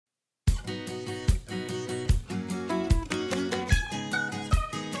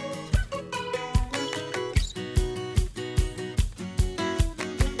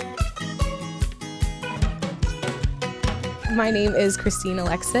My name is Christine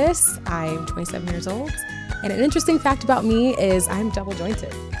Alexis. I'm 27 years old. And an interesting fact about me is I'm double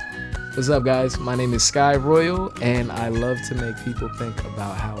jointed. What's up, guys? My name is Sky Royal, and I love to make people think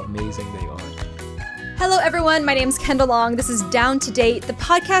about how amazing they are. Hello, everyone. My name's Kendall Long. This is Down to Date, the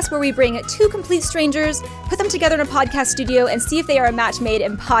podcast where we bring two complete strangers, put them together in a podcast studio, and see if they are a match made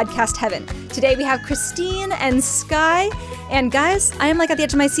in podcast heaven. Today, we have Christine and Sky. And guys, I am like at the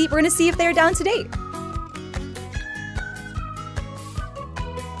edge of my seat. We're going to see if they are down to date.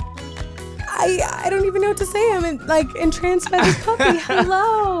 I don't even know what to say. I'm entranced by this puppy.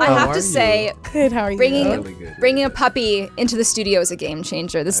 Hello. I have to say, good. How are you? Bringing a puppy into the studio is a game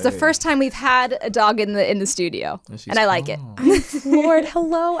changer. This is the first time we've had a dog in the studio, and I like it. I'm floored.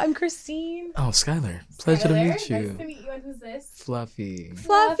 Hello, I'm Christine. Oh, Skylar. Pleasure to meet you. Nice to meet you. And who's this? Fluffy.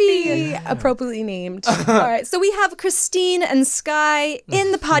 Fluffy. Appropriately named. All right, so we have Christine and Sky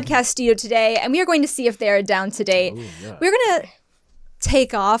in the podcast studio today, and we are going to see if they are down to date. Ooh, yeah. We're going to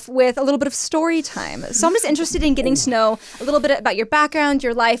take off with a little bit of story time. So I'm just interested in getting to know a little bit about your background,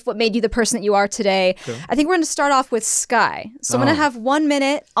 your life, what made you the person that you are today. Okay. I think we're going to start off with Sky. So I'm going to have 1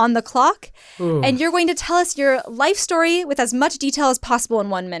 minute on the clock, and you're going to tell us your life story with as much detail as possible in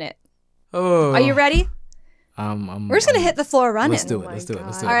 1 minute. Oh. Are you ready? We're just going to hit the floor running. Let's do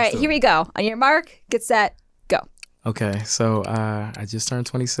it. All right, here we go. On your mark, get set, go. Okay, so I just turned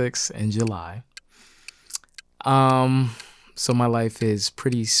 26 in July. So my life is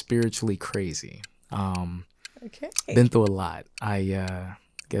pretty spiritually crazy. Okay. Been through a lot. I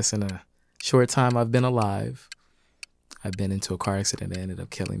guess in a short time I've been alive. I've been into a car accident that ended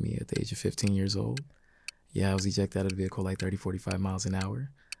up killing me at the age of 15 years old. Yeah, I was ejected out of the vehicle like 30, 45 miles an hour.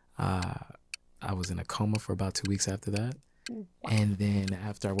 I was in a coma for about 2 weeks after that. Wow. And then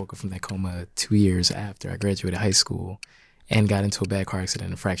after I woke up from that coma 2 years after, I graduated high school and got into a bad car accident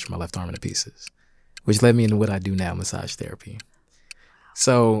and fractured my left arm into pieces, which led me into what I do now, massage therapy.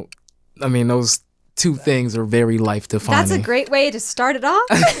 So, I mean, those two things are very life-defining. That's a great way to start it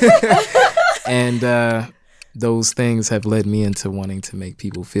off. And those things have led me into wanting to make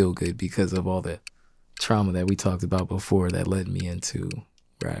people feel good because of all the trauma that we talked about before that led me into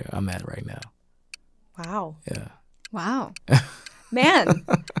where I'm at right now. Wow. Yeah. Wow. Man,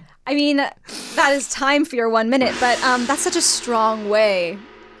 I mean, that is time for your 1 minute, but that's such a strong way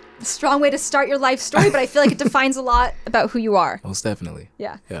to start your life story, but I feel like it defines a lot about who you are. Most definitely.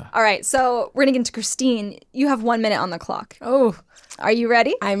 Yeah. Yeah. All right, so we're going to get into Christine. You have 1 minute on the clock. Oh. Are you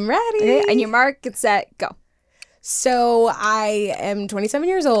ready? I'm ready. Okay, and your mark, get set, go. So I am 27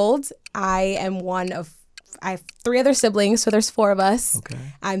 years old. I have 3 other siblings, so there's 4 of us. Okay.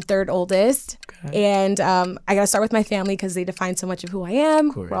 I'm third oldest. Okay. And I got to start with my family because they define so much of who I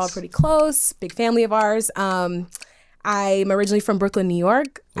am. We're all pretty close, big family of ours. I'm originally from Brooklyn, New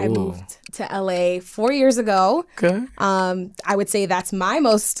York. Ooh. I moved to LA 4 years ago. Okay. I would say that's my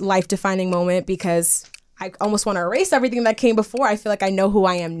most life-defining moment because I almost want to erase everything that came before. I feel like I know who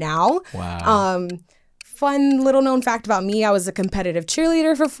I am now. Wow. Fun little known fact about me, I was a competitive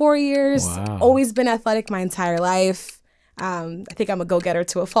cheerleader for 4 years. Wow. Always been athletic my entire life. I think I'm a go-getter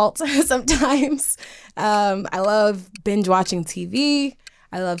to a fault sometimes. I love binge watching TV.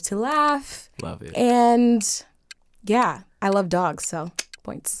 I love to laugh. Love it. And yeah, I love dogs, so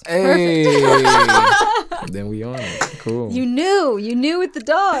points. Hey. Perfect. Then we on it. Cool. You knew with the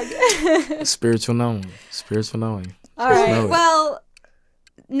dog. Spiritual knowing. All right. Well,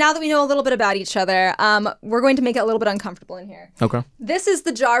 now that we know a little bit about each other, we're going to make it a little bit uncomfortable in here. Okay. This is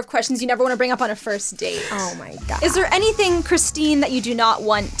the jar of questions you never want to bring up on a first date. Oh my God. Is there anything, Christine, that you do not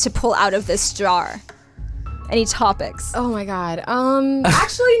want to pull out of this jar? Any topics? Oh my God.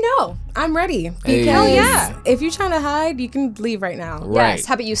 Actually, no. I'm ready. Hey. Hell yeah. If you're trying to hide, you can leave right now. Right. Yes.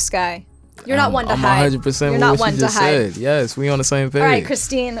 How about you, Sky? You're not one to I'm hide. 100% You're with not what one you to just hide. said. Yes, we on the same page. All right,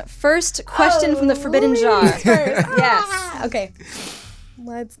 Christine. First question from the forbidden jar. Yes. Okay.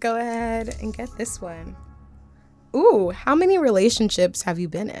 Let's go ahead and get this one. Ooh, how many relationships have you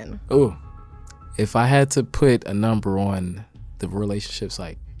been in? Ooh, if I had to put a number on the relationships,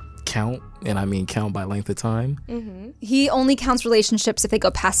 like count, and I mean count by length of time. Mm-hmm. He only counts relationships if they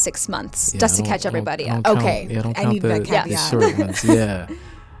go past 6 months, just to catch everybody up. Okay. Don't I count need that caveat. the short ones. Yeah.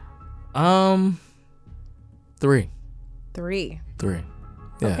 3. 3.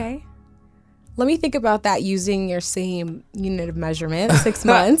 Yeah. Okay. Let me think about that using your same unit of measurement, 6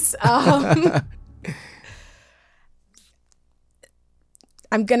 months. I'm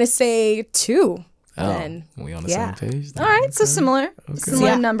going to say 2. Then. We on the same page? All right, so similar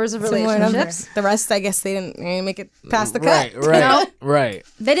numbers of relationships. The rest, I guess, they didn't make it past the cut. Right.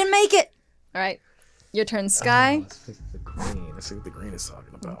 They didn't make it. All right, your turn, Sky. Let's pick the green. Let's see what the green is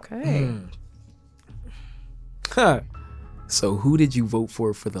talking about. Okay. So who did you vote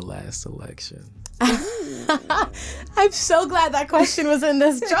for the last election? I'm so glad that question was in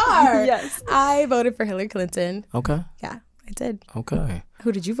this jar. Yes. I voted for Hillary Clinton. Okay. Yeah, I did. Okay.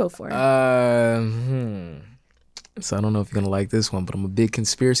 Who did you vote for? So I don't know if you're gonna like this one, but I'm a big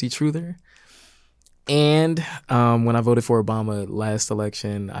conspiracy truther. And when I voted for Obama last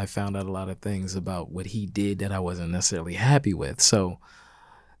election, I found out a lot of things about what he did that I wasn't necessarily happy with. So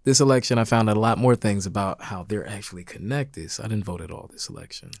this election, I found out a lot more things about how they're actually connected. So I didn't vote at all this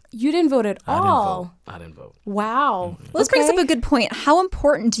election. You didn't vote at all. I didn't vote. Wow. Well, this brings up a good point. How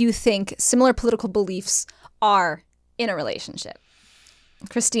important do you think similar political beliefs are in a relationship?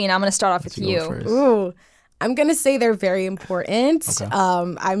 Christine, I'm going to start off with Go you. first. Ooh. I'm going to say they're very important. Okay.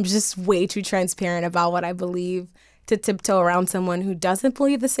 I'm just way too transparent about what I believe to tiptoe around someone who doesn't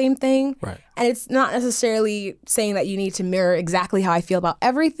believe the same thing. Right. And it's not necessarily saying that you need to mirror exactly how I feel about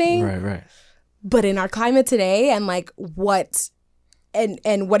everything. Right. But in our climate today and like what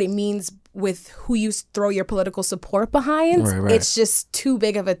and what it means with who you throw your political support behind, Right. it's just too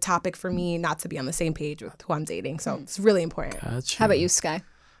big of a topic for me not to be on the same page with who I'm dating. So it's really important. Gotcha. How about you, Sky?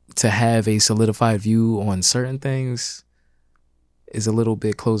 To have a solidified view on certain things is a little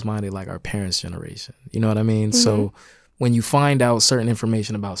bit closed-minded, like our parents' generation. You know what I mean? Mm-hmm. So when you find out certain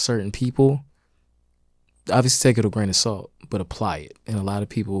information about certain people, obviously take it with a grain of salt, but apply it. And a lot of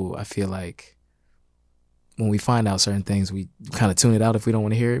people, I feel like, when we find out certain things, we kind of tune it out if we don't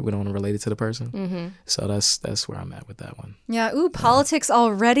want to hear it. We don't want to relate it to the person. Mm-hmm. So that's where I'm at with that one. Yeah. Ooh, politics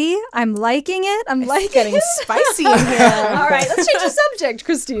already. I'm liking it. I'm liking Getting it. spicy in here. All right, let's change the subject,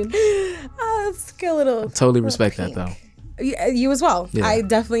 Christine. Let's get a little. Totally respect that, though. You as well. Yeah. I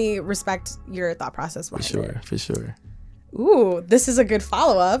definitely respect your thought process behind it. For sure. Ooh, this is a good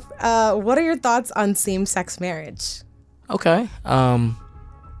follow-up. What are your thoughts on same-sex marriage? Okay.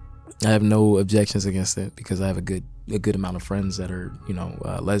 I have no objections against it because I have a good amount of friends that are,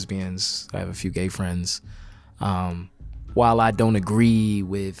 lesbians. I have a few gay friends. While I don't agree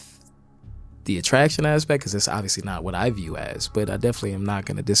with the attraction aspect, because it's obviously not what I view as, but I definitely am not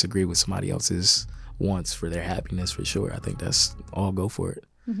going to disagree with somebody else's wants for their happiness for sure. I think that's all go for it.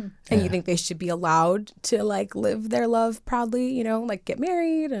 Mm-hmm. And you think they should be allowed to like live their love proudly, like get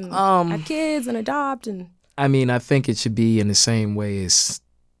married and have kids and adopt and I mean, I think it should be in the same way as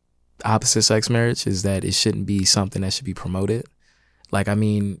opposite sex marriage, is that it shouldn't be something that should be promoted. Like, I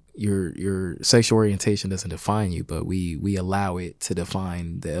mean, your sexual orientation doesn't define you, but we allow it to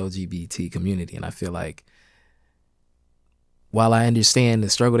define the LGBT community. And I feel like while I understand the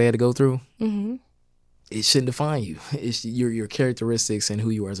struggle they had to go through, mm-hmm. it shouldn't define you. It's your characteristics and who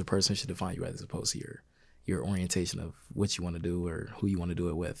you are as a person should define you, as opposed to your orientation of what you want to do or who you want to do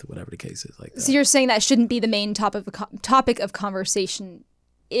it with, whatever the case is. Like that. So you're saying that shouldn't be the main topic of conversation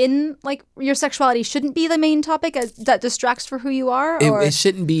in like your sexuality shouldn't be the main topic that distracts for who you are? Or? It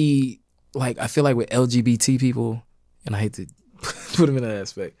shouldn't be like, I feel like with LGBT people, and I hate to put them in that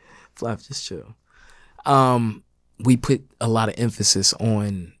aspect, Flav, just chill. We put a lot of emphasis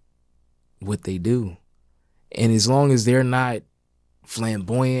on what they do. And as long as they're not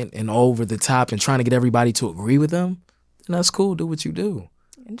flamboyant and over the top and trying to get everybody to agree with them, then that's cool. Do what you do.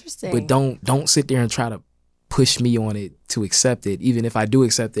 Interesting. But don't sit there and try to push me on it to accept it. Even if I do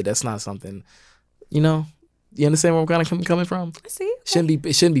accept it, that's not something, you understand where I'm kind of coming from? I see.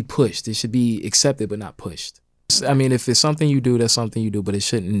 It shouldn't be pushed. It should be accepted but not pushed. I mean, if it's something you do, that's something you do, but it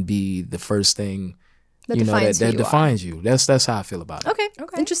shouldn't be the first thing that defines you. That's how I feel about it. Okay.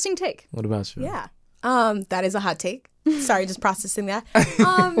 Interesting take. What about you? Yeah. That is a hot take. Sorry, just processing that.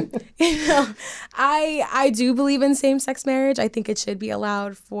 I do believe in same-sex marriage. I think it should be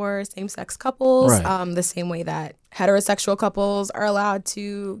allowed for same-sex couples, Right. The same way that heterosexual couples are allowed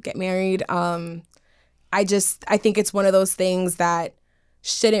to get married. I think it's one of those things that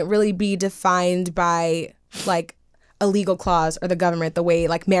shouldn't really be defined by like a legal clause or the government, the way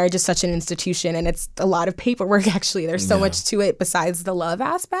like marriage is such an institution and it's a lot of paperwork. Actually, there's so much to it besides the love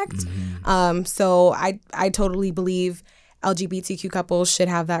aspect. Mm-hmm. So I totally believe LGBTQ couples should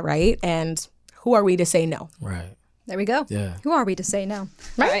have that right, and who are we to say no? Right. There we go. Yeah. Who are we to say no?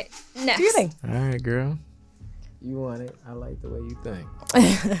 Right. All right. Next. Do your thing. All right, girl. You want it. I like the way you think.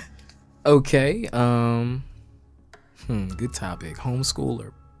 Okay. Good topic. Homeschool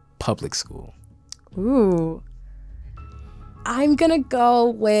or public school? Ooh. I'm gonna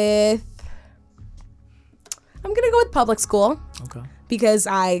go with public school. Okay. Because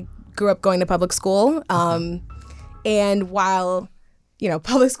I grew up going to public school. And while,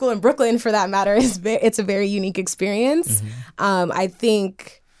 public school in Brooklyn, for that matter, it's a very unique experience. Mm-hmm. I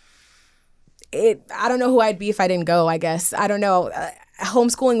think I don't know who I'd be if I didn't go, I guess. I don't know.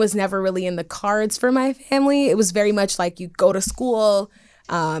 homeschooling was never really in the cards for my family. It was very much like you go to school,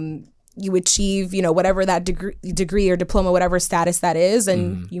 you achieve, whatever that degree or diploma, whatever status that is,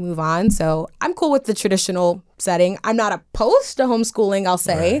 and you move on. So I'm cool with the traditional setting. I'm not opposed to homeschooling, I'll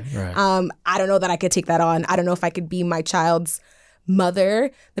say. Right. I don't know that I could take that on. I don't know if I could be my child's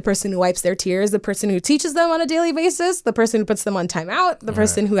mother, the person who wipes their tears, the person who teaches them on a daily basis, the person who puts them on timeout, the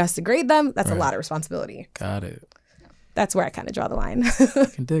person who has to grade them. That's a lot of responsibility. Got it. That's where I kind of draw the line. I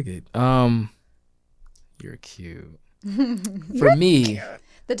can dig it. You're cute. For me,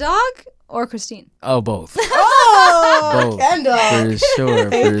 the dog or Christine? Oh, both. Oh, both. Kendall. For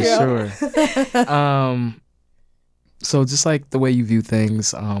sure. So just like the way you view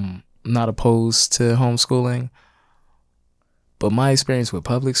things, I'm not opposed to homeschooling. But my experience with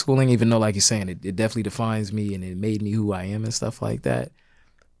public schooling, even though, like you're saying, it definitely defines me and it made me who I am and stuff like that,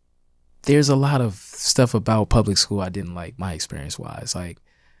 there's a lot of stuff about public school I didn't like, my experience-wise. Like,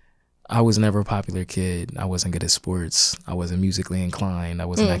 I was never a popular kid. I wasn't good at sports. I wasn't musically inclined. I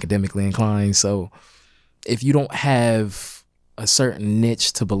wasn't academically inclined. So if you don't have a certain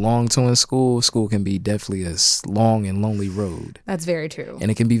niche to belong to in school, school can be definitely a long and lonely road. That's very true.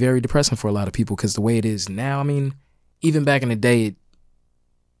 And it can be very depressing for a lot of people because the way it is now, I mean, even back in the day,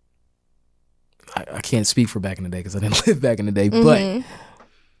 I can't speak for back in the day because I didn't live back in the day, but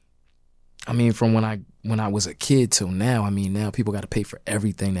I mean, from when I was a kid till now, I mean, now people got to pay for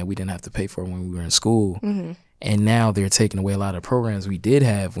everything that we didn't have to pay for when we were in school. And now they're taking away a lot of programs we did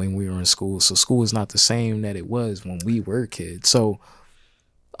have when we were in school. So school is not the same that it was when we were kids. So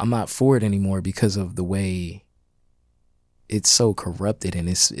I'm not for it anymore because of the way it's so corrupted and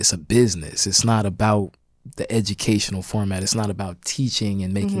it's a business. It's not about the educational format. It's not about teaching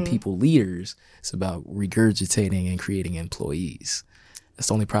and making people leaders. It's about regurgitating and creating employees. That's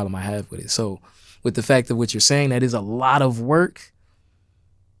the only problem I have with it. So with the fact of what you're saying, that is a lot of work.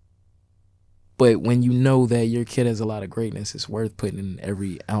 But when you know that your kid has a lot of greatness, it's worth putting in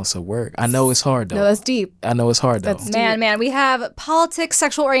every ounce of work. I know it's hard, though. No, that's deep. I know it's hard, though. Man, we have politics,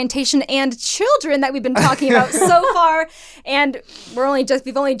 sexual orientation, and children that we've been talking about so far, and we've only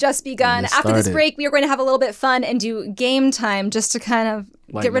just begun. After this break, we are going to have a little bit of fun and do game time just to kind of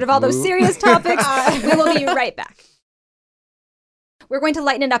get rid of all those serious topics. We will be right back. We're going to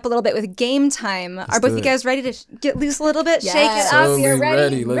lighten it up a little bit with game time. Are both you guys ready to get loose a little bit? Yes. Shake it up. You're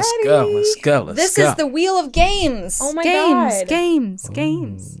ready. Let's go. This is the wheel of games. Oh my God. Games.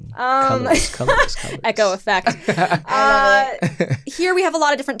 Colors. Echo effect. Here we have a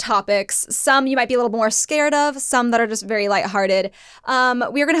lot of different topics. Some you might be a little more scared of, some that are just very lighthearted. We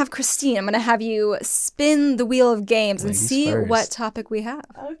are going to have Christine. I'm going to have you spin the wheel of games and see what topic we have.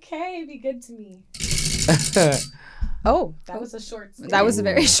 Okay, be good to me. Oh, that was a short spin. That was a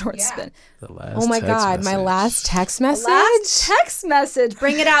very short spin. Oh my God, my last text message? Last text message.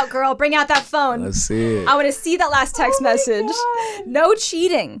 Bring it out, girl. Bring out that phone. Let's see it. I want to see that last text message. God. No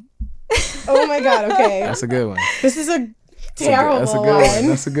cheating. Oh my God, okay. That's a good one. This is a terrible one.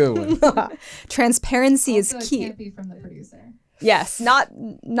 That's a good one. Transparency is key. It can't be from the producer. Yes, not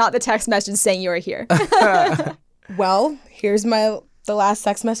the text message saying you are here. Well, here's the last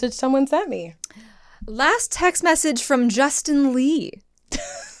text message someone sent me. Last text message from Justin Lee.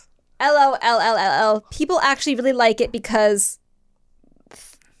 LOLLLL. People actually really like it because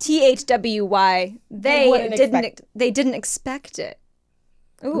THWY. They didn't expect it.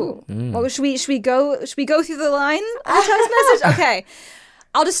 Ooh. Well, should we go through the line of the text message? Okay.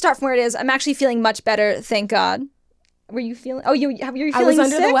 I'll just start from where it is. I'm actually feeling much better, thank God. Were you feeling? Oh, you're feeling I was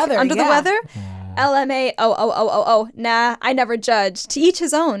under sick? the weather. Under the weather? LMAO. Nah, I never judge. To each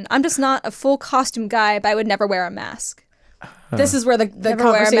his own. I'm just not a full costume guy, but I would never wear a mask. This is where the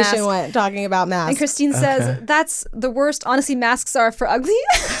conversation went, talking about masks. And Christine says, that's the worst. Honestly, masks are for ugly.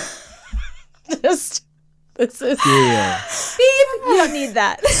 This is... Yeah. Beep. You don't need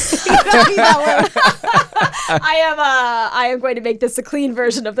that. You don't need that word. I am going to make this a clean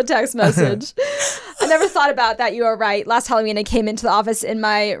version of the text message. I never thought about that. You are right. Last Halloween, I came into the office in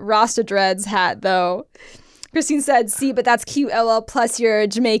my Rasta Dreads hat, though. Christine said, see, but that's cute, LL, plus you're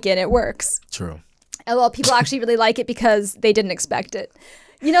Jamaican. It works. True. LL, people actually really like it because they didn't expect it.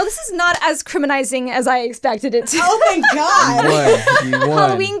 You know, this is not as criminalizing as I expected it to. Oh my God. You won.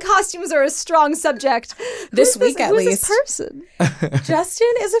 Halloween costumes are a strong subject. This week, at least. Who's this person?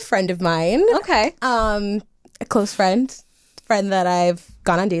 Justin is a friend of mine. Okay. A close friend that I've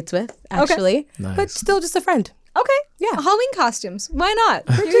gone on dates with, actually. Nice. But still just a friend. Okay. Yeah. Halloween costumes. Why not?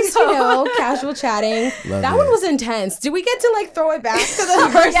 Just, casual chatting. Love that it. one was intense. Did we get to throw it back to the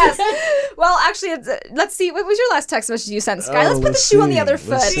person? Yes. Well, actually, let's see. What was your last text message you sent, Sky? Let's put the shoe on the other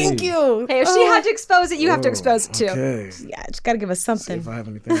foot. Thank you. Hey, if she had to expose it, you have to expose it too. Okay. Yeah, just gotta give us something. See if I have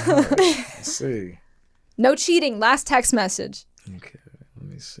anything hard. Let's see. No cheating. Last text message. Okay, let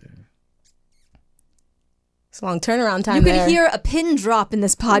me see. It's a long turnaround time. You can there. hear a pin drop in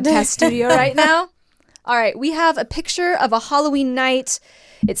this podcast studio right now. All right, we have a picture of a Halloween night.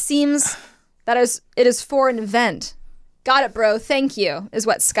 It seems that it is for an event. Got it, bro. Thank you, is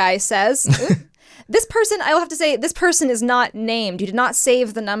what Sky says. This person, I will have to say, this person is not named. You did not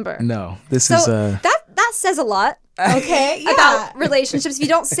save the number. No, this So is that says a lot. Okay, yeah. About relationships. If you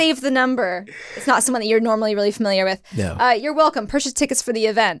don't save the number, it's not someone that you're normally really familiar with. No. You're welcome. Purchase tickets for the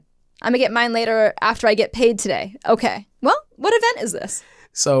event. I'm gonna get mine later after I get paid today. Okay. Well, what event is this?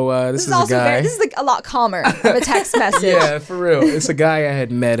 So this is a also guy. this is like a lot calmer of a text message. Yeah, for real. It's a guy I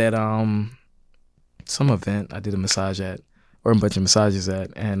had met at some event I did a massage at, or a bunch of massages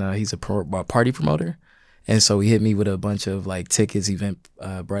at, and he's a party promoter, and so he hit me with a bunch of like tickets,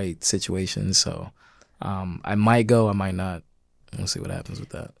 Eventbrite situations. So I might go, I might not. We'll see what happens with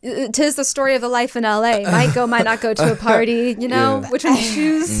that. Tis the story of the life in LA. Might go, might not go to a party. You know, which one you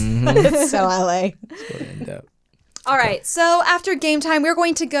choose. It's so LA. All right. So after game time, we're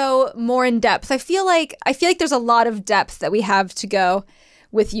going to go more in depth. I feel like there's a lot of depth that we have to go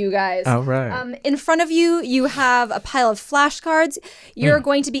with you guys. All right. In front of you, you have a pile of flashcards. You're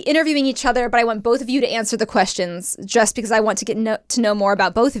going to be interviewing each other, but I want both of you to answer the questions just because I want to get to know more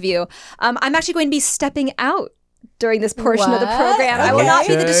about both of you. I'm actually going to be stepping out during this portion of the program. I will not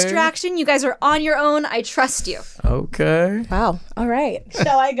be the distraction. You guys are on your own. I trust you. Okay. Wow. All right.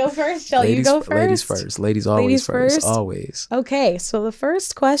 Shall I go first? Shall you go first? Ladies first. Ladies always Ladies first. first? Always. Okay. So the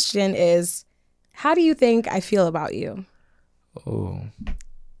first question is, how do you think I feel about you? Oh.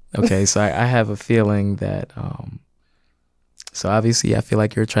 Okay, so I have a feeling that so obviously I feel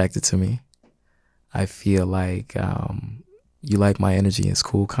like you're attracted to me. I feel like you like my energy. It's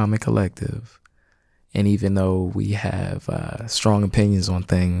cool, calm, and collective. And even though we have strong opinions on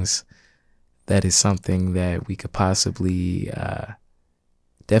things, that is something that we could possibly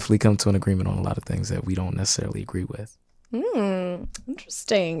definitely come to an agreement on a lot of things that we don't necessarily agree with.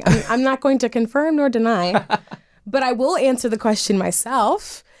 Interesting. I'm not going to confirm nor deny, but I will answer the question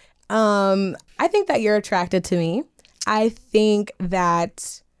myself. I think that you're attracted to me. I think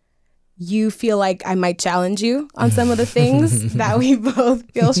that you feel like I might challenge you on some of the things that we both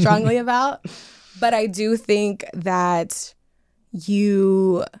feel strongly about. But I do think that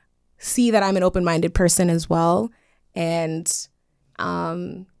you see that I'm an open-minded person as well, and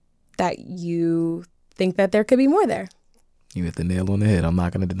that you think that there could be more there. You hit the nail on the head. I'm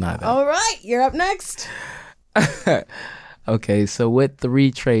not going to deny that. All right, you're up next. Okay, so what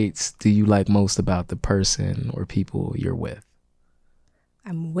 3 traits do you like most about the person or people you're with?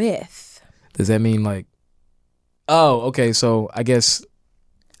 I'm with. Does that mean like, oh, okay, so I guess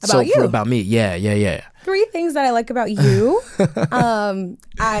About you. About me, yeah. 3 things that I like about you.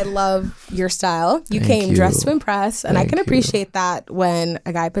 I love your style. You came dressed to impress, and I can appreciate that when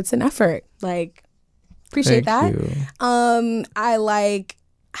a guy puts in effort. Like, appreciate that. I like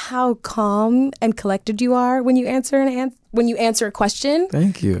how calm and collected you are when you answer a question.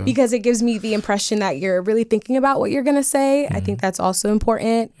 Thank you. Because it gives me the impression that you're really thinking about what you're gonna say. I think that's also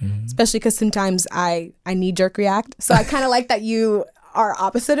important, especially because sometimes I knee-jerk react. So I kind of like that you are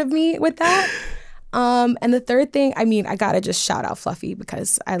opposite of me with that. And the third thing, I mean, I gotta just shout out Fluffy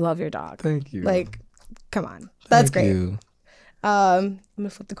because I love your dog. Thank you. Like, come on, that's Thank great. you. I'm gonna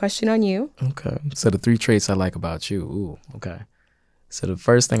flip the question on you. Okay. So the 3 traits I like about you. Ooh, okay. So the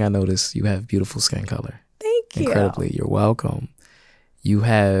first thing I noticed, you have beautiful skin color. Thank you. Incredibly. You're welcome. You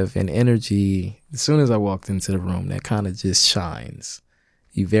have an energy, as soon as I walked into the room, that kind of just shines.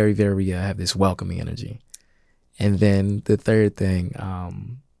 You very, very have this welcoming energy. And then the third thing,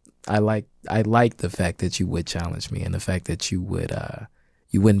 I like the fact that you would challenge me, and the fact that you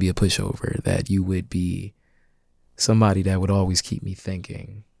wouldn't be a pushover, that you would be somebody that would always keep me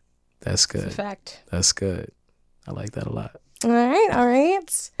thinking. That's good. It's a fact. That's good. I like that a lot. All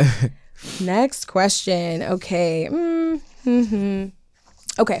right. Next question. Okay.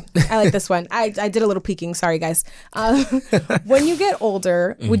 Okay, I like this one. I did a little peeking. Sorry, guys. When you get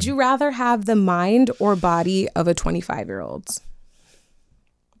older, would you rather have the mind or body of a 25-year-old?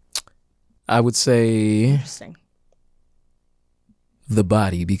 I would say Interesting. the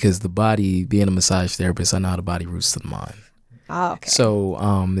body, because the body, being a massage therapist, I know how the body roots to the mind. Oh, okay. So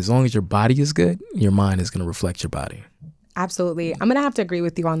as long as your body is good, your mind is going to reflect your body. Absolutely. I'm going to have to agree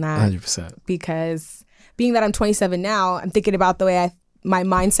with you on that 100%. because being that I'm 27 now, I'm thinking about the way my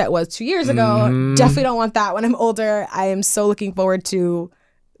mindset was 2 years ago. Definitely don't want that when I'm older. I am so looking forward to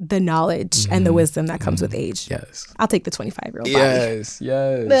the knowledge and the wisdom that comes with age. Yes. I'll take the 25-year-old body. Yes.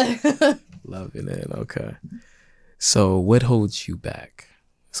 Loving it. Okay. So what holds you back?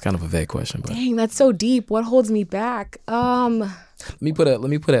 It's kind of a vague question, but Dang, that's so deep. What holds me back? let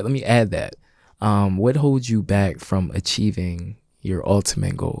me add that. What holds you back from achieving your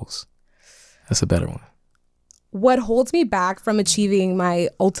ultimate goals? That's a better one. What holds me back from achieving my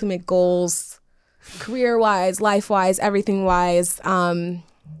ultimate goals, career-wise, life-wise, everything-wise,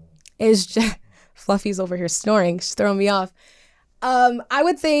 is just Fluffy's over here snoring. She's throwing me off. I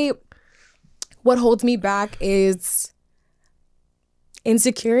would say what holds me back is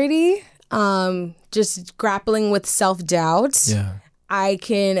insecurity, just grappling with self-doubt. Yeah. I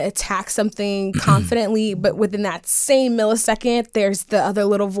can attack something confidently, but within that same millisecond, there's the other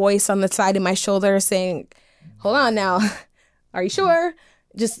little voice on the side of my shoulder saying, hold on now, are you sure?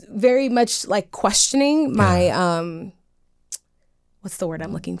 Just very much like questioning my, what's the word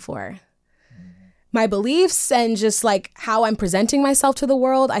I'm looking for? My beliefs and just like how I'm presenting myself to the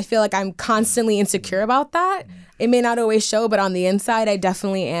world. I feel like I'm constantly insecure about that. It may not always show, but on the inside, I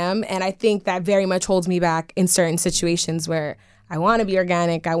definitely am. And I think that very much holds me back in certain situations where I want to be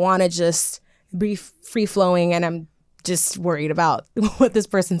organic. I want to just be free flowing. And I'm just worried about what this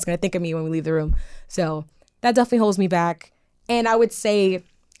person's going to think of me when we leave the room. So that definitely holds me back. And I would say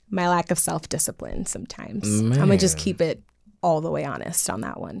my lack of self-discipline sometimes. I'm going to just keep it all the way honest on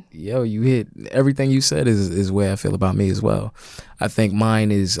that one. Yo, you hit everything you said is the way I feel about me as well. I think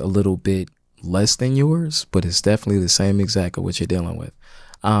mine is a little bit less than yours, but it's definitely the same exact of what you're dealing with.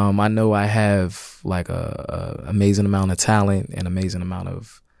 I know I have like a amazing amount of talent and amazing amount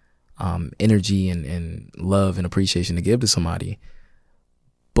of energy and love and appreciation to give to somebody.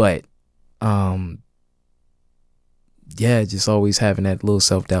 But just always having that little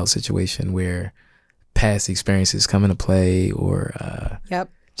self-doubt situation where past experiences come into play, or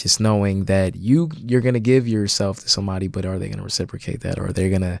just knowing that you're going to give yourself to somebody, but are they going to reciprocate that, or are they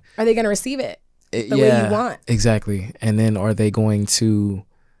going to receive it the way you want? Exactly. And then are they going to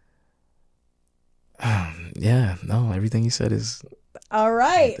everything you said is all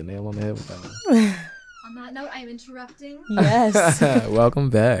right. The nail on the head with that one. On that note, I'm interrupting. Yes. Welcome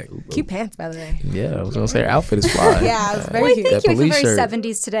back. Cute pants, by the way. Yeah, I was going to say, her outfit is fly. Yeah, it was very cute. Thank you. It's very shirt.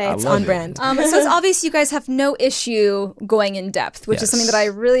 70s today. It's on brand. So it's obvious you guys have no issue going in depth, which is something that I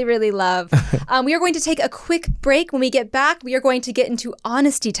really, really love. We are going to take a quick break. When we get back, we are going to get into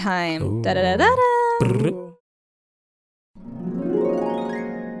honesty time. Da-da-da-da-da.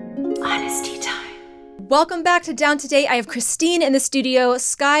 Honesty time. Welcome back to Down to Date. I have Christine in the studio.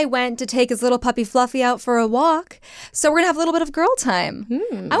 Sky went to take his little puppy Fluffy out for a walk. So we're going to have a little bit of girl time.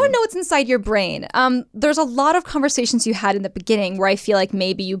 I want to know what's inside your brain. There's a lot of conversations you had in the beginning where I feel like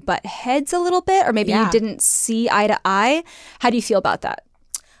maybe you butt heads a little bit, or maybe you didn't see eye to eye. How do you feel about that?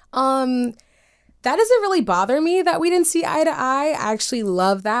 That doesn't really bother me that we didn't see eye to eye. I actually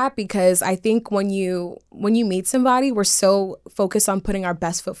love that, because I think when you meet somebody, we're so focused on putting our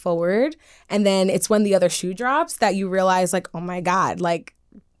best foot forward. And then it's when the other shoe drops that you realize, like, oh my God, like,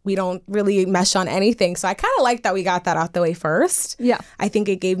 we don't really mesh on anything. So I kind of like that we got that out the way first. Yeah. I think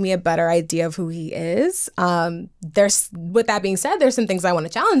it gave me a better idea of who he is. With that being said, there's some things I want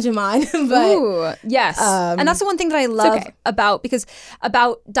to challenge him on. But ooh, yes. And that's the one thing that I love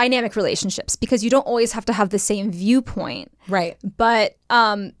about dynamic relationships, because you don't always have to have the same viewpoint. Right. But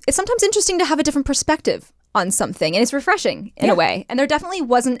it's sometimes interesting to have a different perspective on something, and it's refreshing in a way. And there definitely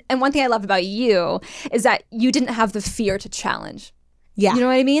wasn't, and one thing I love about you is that you didn't have the fear to challenge. Yeah. You know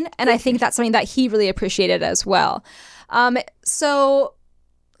what I mean? And I think that's something that he really appreciated as well. So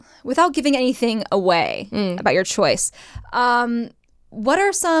without giving anything away about your choice, what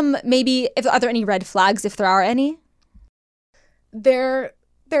are some, are there any red flags, if there are any? There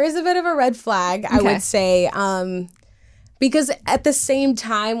is a bit of a red flag, I would say, because at the same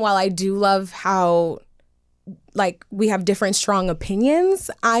time, while I do love how, like, we have different strong opinions,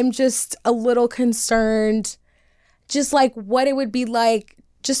 I'm just a little concerned just like what it would be like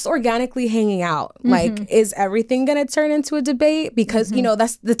just organically hanging out. Like, is everything going to turn into a debate? Because, you know,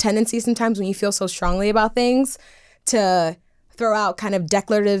 that's the tendency sometimes when you feel so strongly about things, to throw out kind of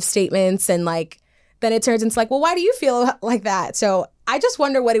declarative statements, and like, then it turns into like, well, why do you feel like that? So I just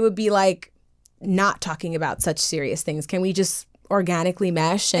wonder what it would be like not talking about such serious things. Can we just organically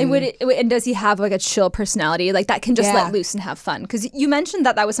mesh? And does he have like a chill personality, like that can just let loose and have fun? Because you mentioned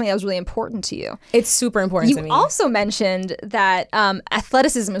that was something that was really important to you. It's super important to me. You also mentioned that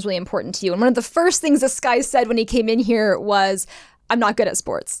athleticism is really important to you, and one of the first things this guy said when he came in here was, I'm not good at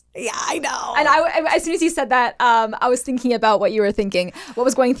sports. Yeah, I know. And as soon as you said that, I was thinking about what you were thinking. What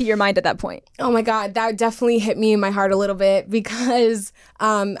was going through your mind at that point? Oh my God, that definitely hit me in my heart a little bit because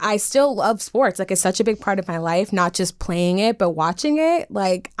I still love sports. Like, it's such a big part of my life, not just playing it, but watching it.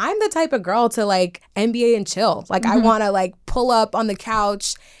 Like, I'm the type of girl to like NBA and chill. Like, I want to like pull up on the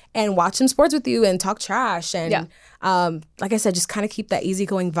couch and watch some sports with you and talk trash. And like I said, just kind of keep that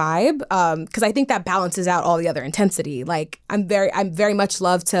easygoing vibe. Because I think that balances out all the other intensity. Like, I'm very much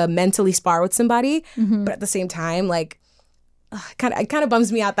love to mentally spar with somebody, but at the same time, like, it kind of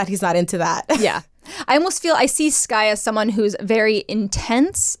bums me out that he's not into that. Yeah. I almost feel I see Sky as someone who's very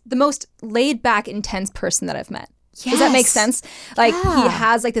intense, the most laid back, intense person that I've met. Does that make sense? Like, he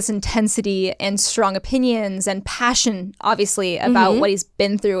has like this intensity and strong opinions and passion, obviously, about what he's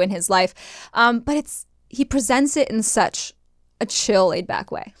been through in his life. But he presents it in such a chill, laid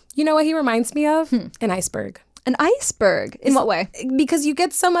back way. You know what he reminds me of? An iceberg. An iceberg? In what way? Because you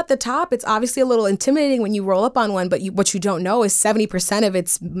get some at the top. It's obviously a little intimidating when you roll up on one, but what you don't know is 70% of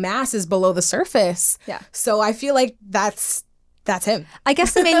its mass is below the surface. Yeah. So I feel like that's him. I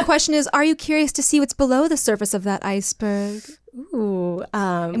guess the main question is, are you curious to see what's below the surface of that iceberg? Ooh.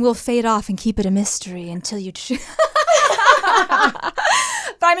 And we'll fade off and keep it a mystery until you choose.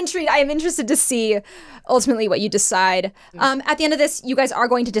 But I'm intrigued. I am interested to see ultimately what you decide. At the end of this, you guys are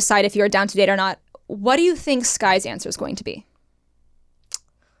going to decide if you're down to date or not. What do you think Sky's answer is going to be?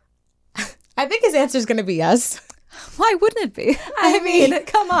 I think his answer is going to be yes. Why wouldn't it be? I mean,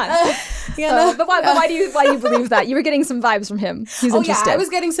 come on. But why do you believe that? You were getting some vibes from him. He's interested. Yeah, I was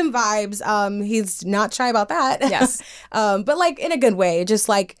getting some vibes. He's not shy about that. Yes. But like in a good way, just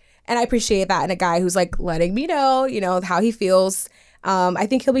like, and I appreciate that in a guy who's like letting me know, how he feels. I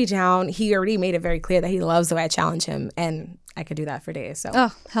think he'll be down. He already made it very clear that he loves the way I challenge him, and I could do that for days. So.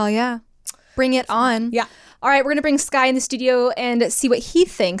 Oh, hell yeah. Bring it on. Yeah. All right, we're going to bring Sky in the studio and see what he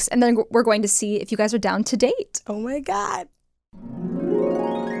thinks, and then we're going to see if you guys are down to date. Oh my God.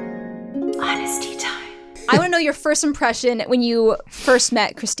 Honesty time. I want to know your first impression when you first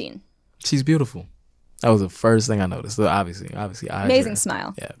met Christine. She's beautiful. That was the first thing I noticed. So obviously eyes. Amazing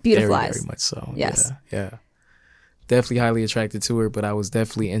smile. Yeah. Beautiful very, eyes. Very much so. Yes. Yeah. Definitely highly attracted to her, but I was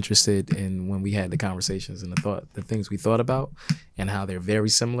definitely interested in when we had the conversations and the things we thought about and how they're very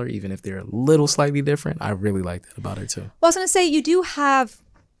similar, even if they're a little slightly different. I really liked that about her too. Well, I was going to say, you do have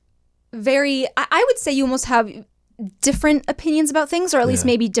I would say you almost have different opinions about things, or at least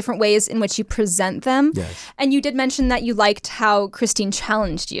maybe different ways in which you present them. Yes. And you did mention that you liked how Christine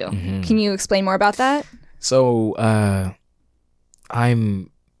challenged you. Mm-hmm. Can you explain more about that? So I'm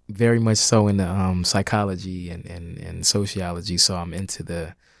very much so into psychology and sociology, so I'm into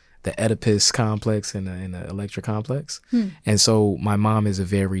the Oedipus complex and the Electra complex. And so my mom is a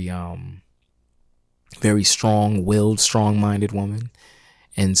very very strong-willed, strong-minded woman,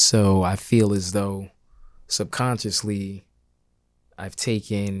 and so I feel as though subconsciously I've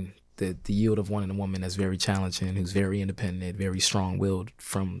taken the yield of one in a woman that's very challenging, who's very independent, very strong-willed,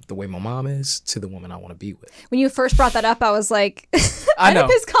 from the way my mom is to the woman I want to be with. When you first brought that up, I was like, I know.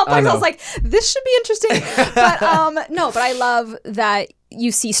 Oedipus complex. I was like, this should be interesting. But no, but I love that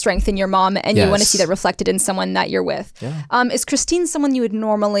you see strength in your mom, and you want to see that reflected in someone that you're with. Yeah. Is Christine someone you would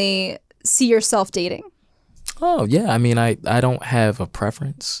normally see yourself dating? Oh yeah, I mean, I don't have a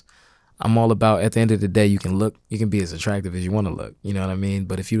preference. I'm all about, at the end of the day, you can be as attractive as you want to look, you know what I mean?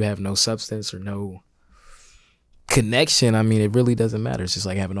 But if you have no substance or no connection, I mean, it really doesn't matter. It's just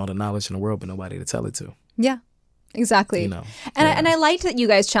like having all the knowledge in the world, but nobody to tell it to. Yeah, exactly. And I liked that you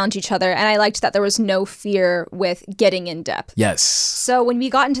guys challenged each other, and I liked that there was no fear with getting in depth. Yes. So when we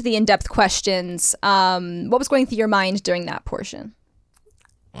got into the in-depth questions, what was going through your mind during that portion?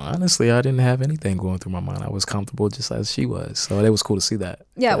 Honestly, I didn't have anything going through my mind. I was comfortable just as she was. So it was cool to see that.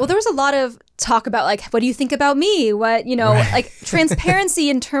 Yeah, well, there was a lot of talk about, like, what do you think about me? What, like transparency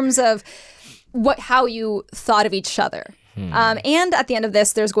in terms of how you thought of each other. And at the end of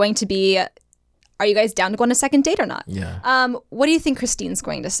this, there's going to be, are you guys down to go on a second date or not? Yeah. What do you think Christine's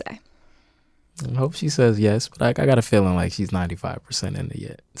going to say? I hope she says yes, but I got a feeling like she's 95% in it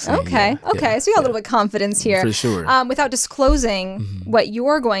yet. So, okay. So you got a little bit of confidence here. For sure. Without disclosing what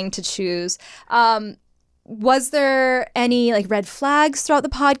you're going to choose, was there any like red flags throughout the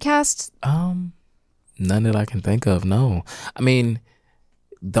podcast? None that I can think of, no. I mean,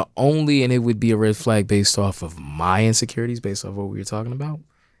 and it would be a red flag based off of my insecurities, based off what we were talking about,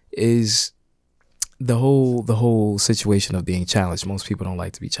 is the whole situation of being challenged. Most people don't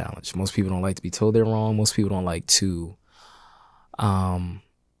like to be challenged. Most people don't like to be told they're wrong. Most people don't like to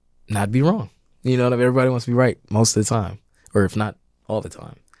not be wrong. You know, everybody wants to be right most of the time, or if not all the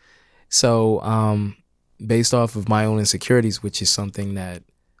time. So based off of my own insecurities, which is something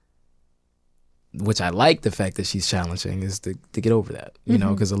which I like the fact that she's challenging, is to get over that, you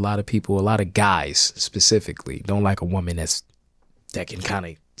know, because a lot of guys specifically don't like a woman that can kind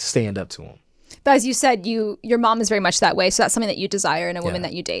of stand up to them. But as you said, your mom is very much that way, so that's something that you desire in a woman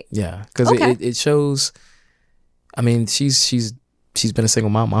that you date. Yeah, because it shows. I mean, she's been a single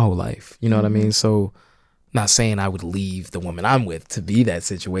mom my whole life. You know what I mean? So, not saying I would leave the woman I'm with to be that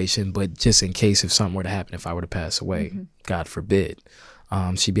situation, but just in case if something were to happen, if I were to pass away, God forbid,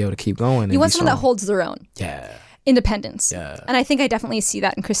 she'd be able to keep going. You want someone that holds their own. Yeah. Independence. Yeah. And I think I definitely see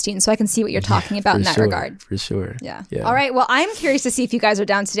that in Christine, so I can see what you're talking about in that regard. For sure. Yeah. All right. Well, I'm curious to see if you guys are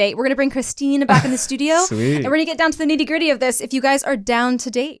down to date. We're going to bring Christine back in the studio. Sweet. And we're going to get down to the nitty gritty of this if you guys are down to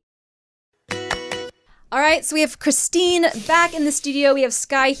date. All right, so we have Christine back in the studio. We have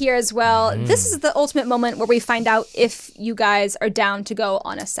Sky here as well. This is the ultimate moment where we find out if you guys are down to go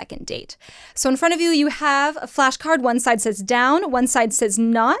on a second date. So in front of you, you have a flashcard. One side says down, one side says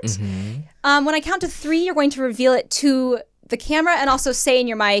not. When I count to 3, you're going to reveal it to the camera and also say in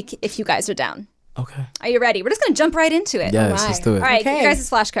your mic if you guys are down. Okay. Are you ready? We're just going to jump right into it. Yes, let's do it. All right, get you guys'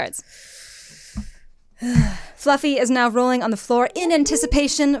 flashcards. Fluffy is now rolling on the floor in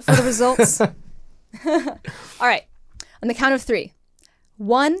anticipation for the results. All right. On the count of 3.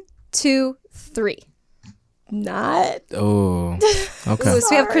 1, 2, 3. Not. Oh, okay. Ooh, so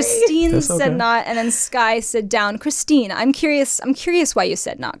we have Christine That's okay. said not, and then Sky said down. Christine, I'm curious why you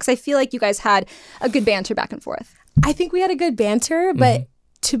said not, because I feel like you guys had a good banter back and forth. I think we had a good banter, but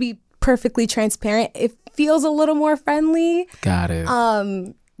to be perfectly transparent, it feels a little more friendly. Got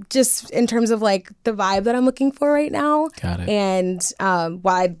it. Just in terms of like the vibe that I'm looking for right now. Got it. And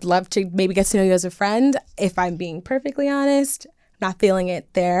while I'd love to maybe get to know you as a friend, if I'm being perfectly honest, not feeling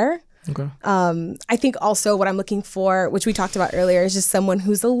it there. Okay. I think also what I'm looking for, which we talked about earlier, is just someone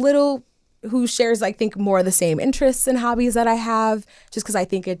who shares, I think, more of the same interests and hobbies that I have, just because I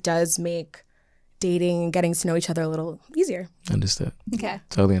think it does make dating and getting to know each other a little easier. Understood. Okay.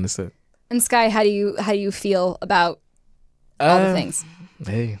 Totally understood. And Sky, how do you feel about all the things?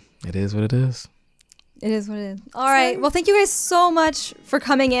 Hey, it is what it is. It is what it is. All right. Well, thank you guys so much for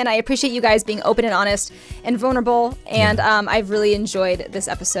coming in. I appreciate you guys being open and honest and vulnerable. And I've really enjoyed this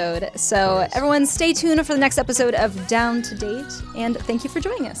episode. So everyone stay tuned for the next episode of Down to Date. And thank you for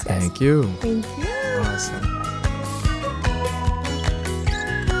joining us, guys. Thank you. Thank you. Awesome.